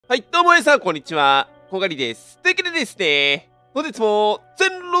はい、どうも皆さん、こんにちは。コンガリです。というわけでですね、本日も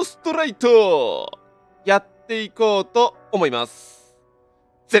全ロストライトやっていこうと思います。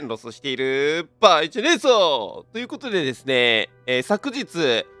全ロスしている場合じゃねえぞということでですね、昨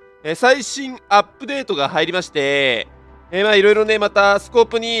日、最新アップデートが入りまして、いろいろね、またスコー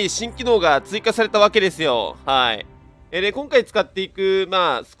プに新機能が追加されたわけですよ。はい。で、今回使っていく、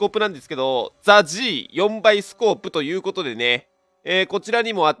スコープなんですけど、ザ・ G4 倍スコープということでね、こちら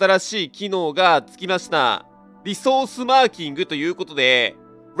にも新しい機能がつきました。リソースマーキングということで、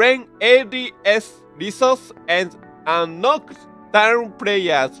When ADS resource and unlocked down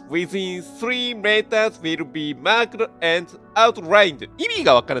players within 3 meters will be marked and outlined。意味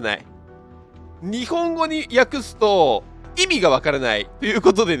がわからない。日本語に訳すと、意味がわからない。という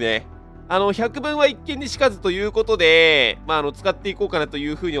ことでね、百聞は一見にしかずということで、使っていこうかなとい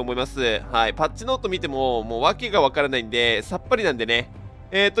うふうに思います。はい。パッチノート見ても、もう訳がわからないんで、さっぱりなんでね。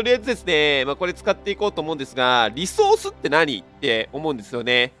とりあえずですね、これ使っていこうと思うんですが、リソースって何って思うんですよ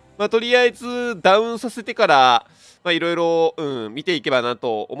ね。とりあえず、ダウンさせてから、いろいろ、見ていけばな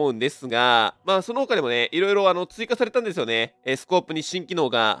と思うんですが、その他にもね、いろいろ追加されたんですよね。スコープに新機能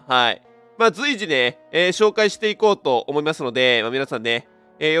が。はい。随時ね、紹介していこうと思いますので、皆さんね、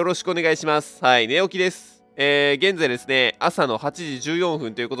よろしくお願いします。はい、寝起きです。現在ですね、朝の8時14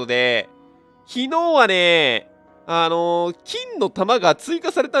分ということで、昨日はね、金の玉が追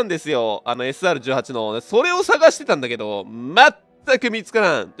加されたんですよ。SR18 の。それを探してたんだけど、全く見つか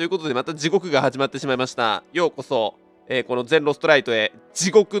らん。ということで、また地獄が始まってしまいました。ようこそ、この全ロストライトへ、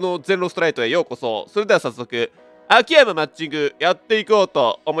地獄の全ロストライトへようこそ。それでは早速、秋山マッチングやっていこう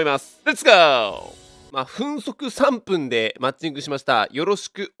と思います。レッツゴー！分速3分でマッチングしました。よろし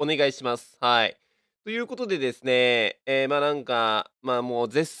くお願いします。はい。ということでですね、もう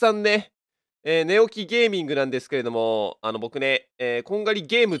絶賛ね、寝起きゲーミングなんですけれども、僕ね、こんがり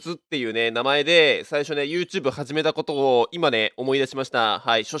ゲームズっていうね、名前で最初ね、YouTube 始めたことを今ね、思い出しました。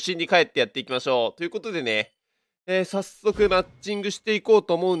はい。初心に帰ってやっていきましょう。ということでね、早速マッチングしていこう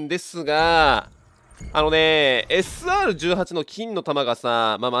と思うんですが、SR18 の金の玉が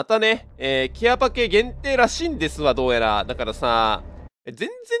さ、またね、ケアパケ限定らしいんですわ、どうやら。だからさ、全然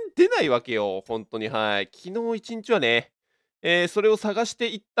出ないわけよ、本当に。はい。昨日一日はね、それを探して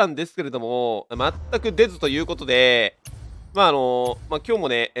いったんですけれども、全く出ずということで、今日も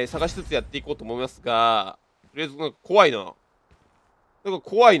ね、探しつつやっていこうと思いますが、とりあえず、怖いな。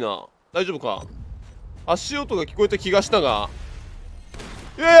怖いな。大丈夫か？足音が聞こえた気がしたが。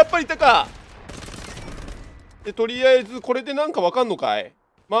やっぱりいたか！で、とりあえず、これでなんかわかんのかい？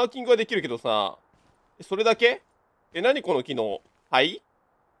マーキングはできるけどさ。それだけ？何この機能？はい？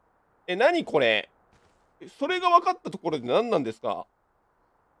何これ？それが分かったところで何なんですか？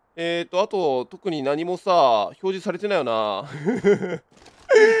あと、特に何もさ、表示されてないよな。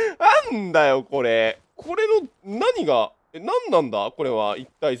なんだよ、これ。これの、何が、何なんだこれは、一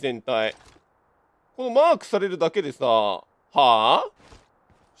体全体。このマークされるだけでさ、はぁ？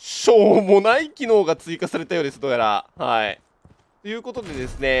しょうもない機能が追加されたようです、どうやら。はい。ということでで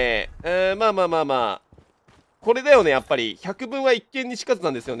すね、これだよね、やっぱり。百聞は一見にしかずな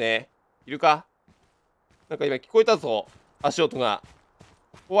んですよね。いるか？なんか今聞こえたぞ。足音が。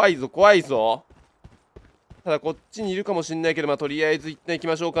怖いぞ、怖いぞ。ただこっちにいるかもしんないけど、とりあえず一旦行き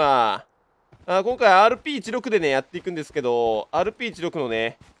ましょうか。今回 RP16 でね、やっていくんですけど、RP16 の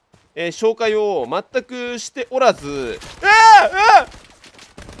ね、紹介を全くしておらず、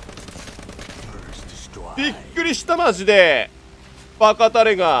びっくりしたマジで。バカタ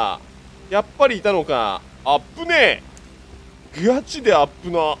レがやっぱりいたのか。アップねえ、ガチでアップ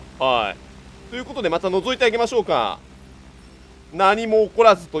な。はい。ということでまた覗いてあげましょうか。何も起こ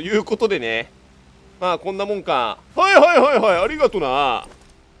らずということでね、こんなもんか。はい、ありがとな。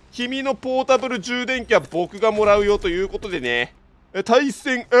君のポータブル充電器は僕がもらうよということでね、対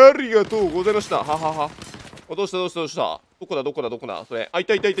戦ありがとうございました。ははは。どうした。どこだそれ。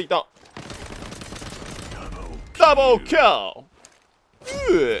いた。ダブルキ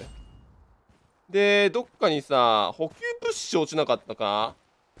ル！で、どっかにさ、補給物資落ちなかったか？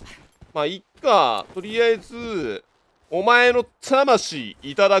いっか。とりあえず、お前の魂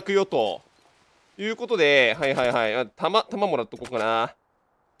いただくよと。いうことで、はい。弾もらっとこうかな。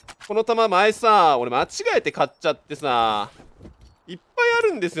この弾前さ、俺間違えて買っちゃってさ、いっぱいあ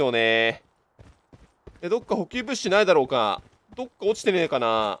るんですよね。どっか補給物資ないだろうか。どっか落ちてねえか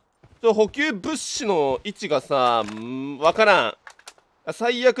な。補給物資の位置がさ、わからん。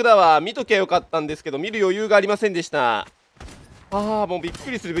最悪だわ。見ときゃよかったんですけど、見る余裕がありませんでした。もうびっく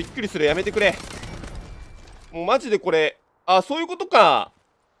りする。やめてくれ。もうマジでこれ。そういうことか。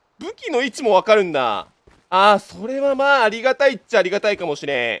武器の位置もわかるんだ。ああ、それはまあ、ありがたいっちゃありがたいかもし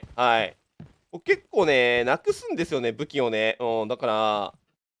れん。はい。結構ね、なくすんですよね、武器をね。うん、だから、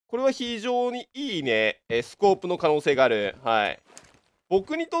これは非常にいいね、スコープの可能性がある。はい。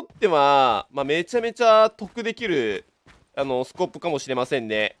僕にとっては、まあ、めちゃめちゃ得できる、スコープかもしれません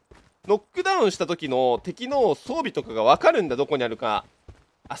ね。ノックダウンした時の敵の装備とかがわかるんだ、どこにあるか。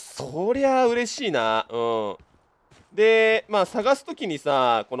あ、そりゃ嬉しいな。うん。で、まあ、探す時に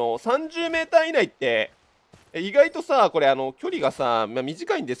さ、この30メーター以内って、意外とさ、これ距離がさ、まあ、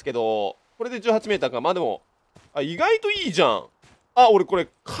短いんですけど、これで18メーターか。まあでも、あ、意外といいじゃん。あ、俺これ、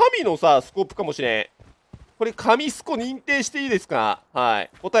神のさ、スコープかもしれん。これ、神スコ認定していいですか？はい。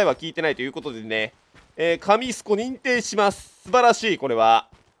答えは聞いてないということでね。神スコ認定します。素晴らしい、これは。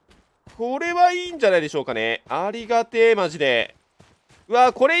これはいいんじゃないでしょうかね。ありがてえ、マジで。う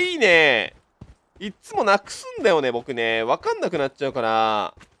わ、これいいね。いっつもなくすんだよね、僕ね。わかんなくなっちゃうか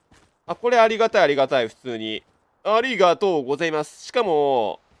ら。あ、これありがたい、ありがたい、普通に。ありがとうございます。しか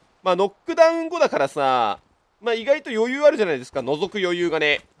も、まあ、ノックダウン後だからさ、まあ、意外と余裕あるじゃないですか。覗く余裕が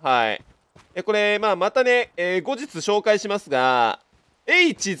ね。はい。これ、まあ、またね、後日紹介しますが、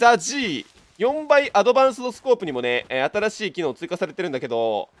H ザ G4 倍アドバンスドスコープにもね、新しい機能追加されてるんだけ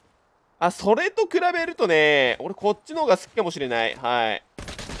ど、あ、それと比べるとね、俺こっちの方が好きかもしれない。はい。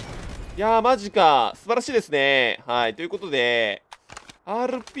いやー、マジか。素晴らしいですね。はい。ということで、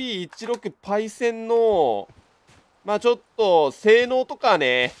RP16 パイセンの、まあちょっと、性能とか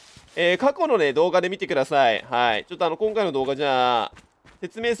ね、過去のね、動画で見てください。はい。ちょっと今回の動画じゃあ、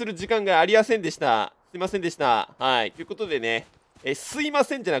説明する時間がありませんでした。すいませんでした。はい。ということでね、すいま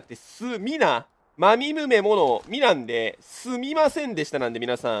せんじゃなくて、すみな、まみむめもの、みなんで、すみませんでしたなんで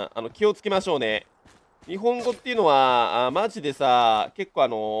皆さん、気をつけましょうね。日本語っていうのは、マジでさ、結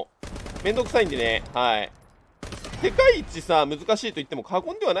構めんどくさいんでね、はい。世界一さ、難しいと言っても過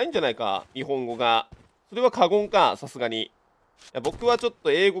言ではないんじゃないか、日本語が。それは過言か、さすがに。いや僕はちょっ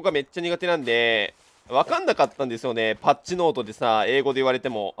と英語がめっちゃ苦手なんで、わかんなかったんですよね。パッチノートでさ、英語で言われて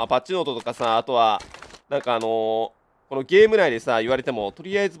も。パッチノートとかさ、あとは、なんかこのゲーム内でさ、言われても、と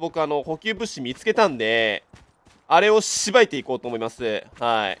りあえず僕補給物資見つけたんで、あれをしばいていこうと思います。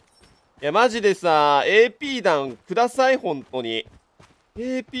はい。いや、マジでさ、AP 弾ください、本当に。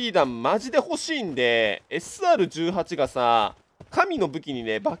AP 弾マジで欲しいんで、SR18 がさ、神の武器に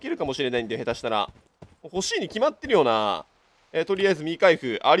ね、化けるかもしれないんで、下手したら。欲しいに決まってるよな。とりあえず未開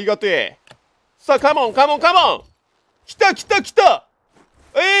封、ありがとえ。さあ、カモン、カモン、カモン来た来た来た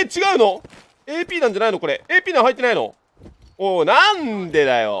違うの？ AP 弾じゃないのこれ。AP 弾入ってないの？おう、なんで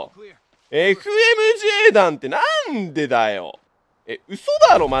だよ。FMJ 弾ってなんでだよ。嘘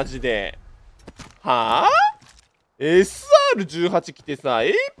だろ、マジで。はぁ？ SR18 来てさ、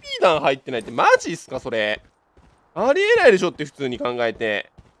AP 弾入ってないってマジっすかそれ。ありえないでしょって普通に考え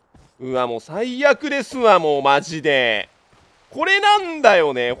て。うわ、もう最悪ですわ、もうマジで。これなんだ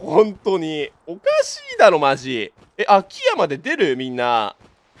よね、本当に。おかしいだろ、マジ。秋山で出るみんな。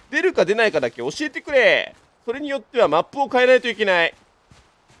出るか出ないかだけ教えてくれ。それによってはマップを変えないといけない。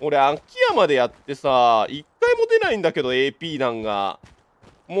俺、秋山でやってさ、一回も出ないんだけど、AP 弾が。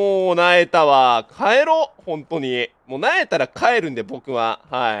もう、なえたわ。帰ろう。本当に。もう、なえたら帰るんで、僕は。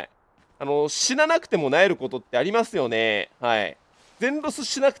はい。死ななくてもなえることってありますよね。はい。全ロス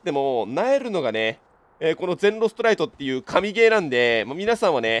しなくても、なえるのがね、この全ロストライトっていう神ゲーなんで、皆さ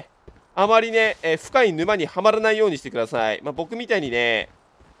んはね、あまりね、深い沼にはまらないようにしてください。僕みたいにね、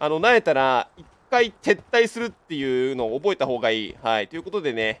なえたら、一回撤退するっていうのを覚えた方がいい。はい。ということ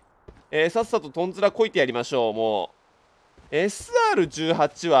でね、さっさとトンズラこいてやりましょう、もう。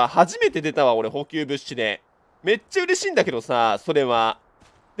SR18 は初めて出たわ、俺、補給物資で。めっちゃ嬉しいんだけどさ、それは。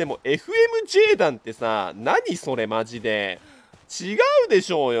でも、FMJ 弾ってさ、何それ、マジで。違うで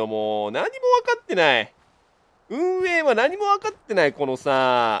しょうよ、もう。何も分かってない。運営は何も分かってない。この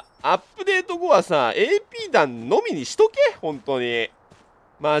さ、アップデート後はさ、AP 弾のみにしとけ、本当に。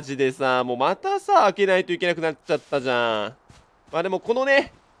マジでさ、もうまたさ、開けないといけなくなっちゃったじゃん。でもこの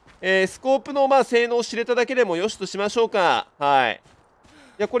ね、スコープの性能を知れただけでもよしとしましょうか。はい。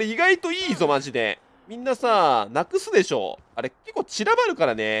いや、これ意外といいぞ、マジで。みんなさ、なくすでしょ。あれ、結構散らばるか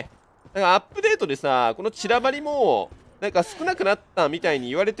らね。だからアップデートでさ、この散らばりも、なんか少なくなったみたいに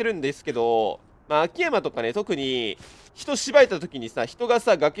言われてるんですけど、秋山とかね、特に、人しばいた時にさ、人が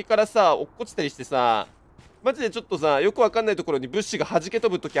さ、崖からさ、落っこちたりしてさ、マジでちょっとさ、よくわかんないところに物資が弾け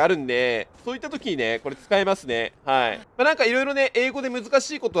飛ぶ時あるんで、そういった時にね、これ使えますね。はい。なんかいろいろね、英語で難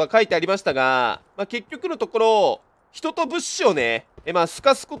しいことは書いてありましたが、結局のところ、人と物資をね、透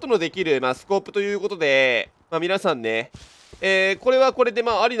かすことのできる、スコープということで、皆さんね、これはこれで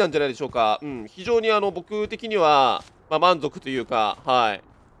ありなんじゃないでしょうか。うん、非常に僕的には、満足というか、はい。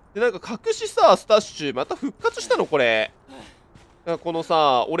で、なんか隠しさ、スタッシュ、また復活したのこれ。この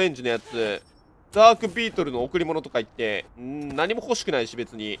さ、オレンジのやつ。ダークビートルの贈り物とか言って、何も欲しくないし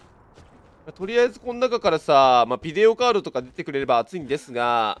別に。とりあえずこの中からさ、ビデオカードとか出てくれれば熱いんです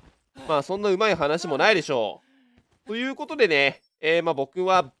が、そんなうまい話もないでしょう。ということでね、僕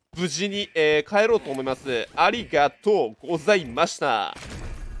は無事に、帰ろうと思います。ありがとうございました。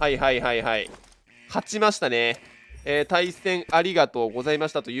はいはいはいはい。勝ちましたね。対戦ありがとうございま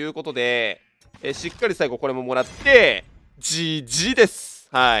したということで、しっかり最後これももらって、GG です。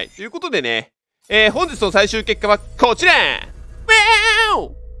はい。ということでね、本日の最終結果はこちら。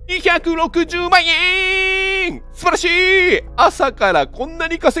260万円素晴らしい。朝からこんな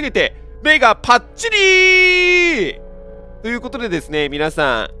に稼げて、目がパッチリということでですね、皆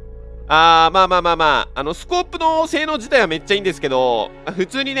さん。スコープの性能自体はめっちゃいいんですけど、普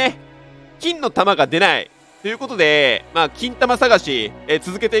通にね、金の玉が出ない。ということで、金玉探し、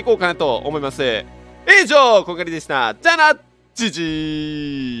続けていこうかなと思います。以上、コンガリでした。じゃあな、じじ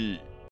ー。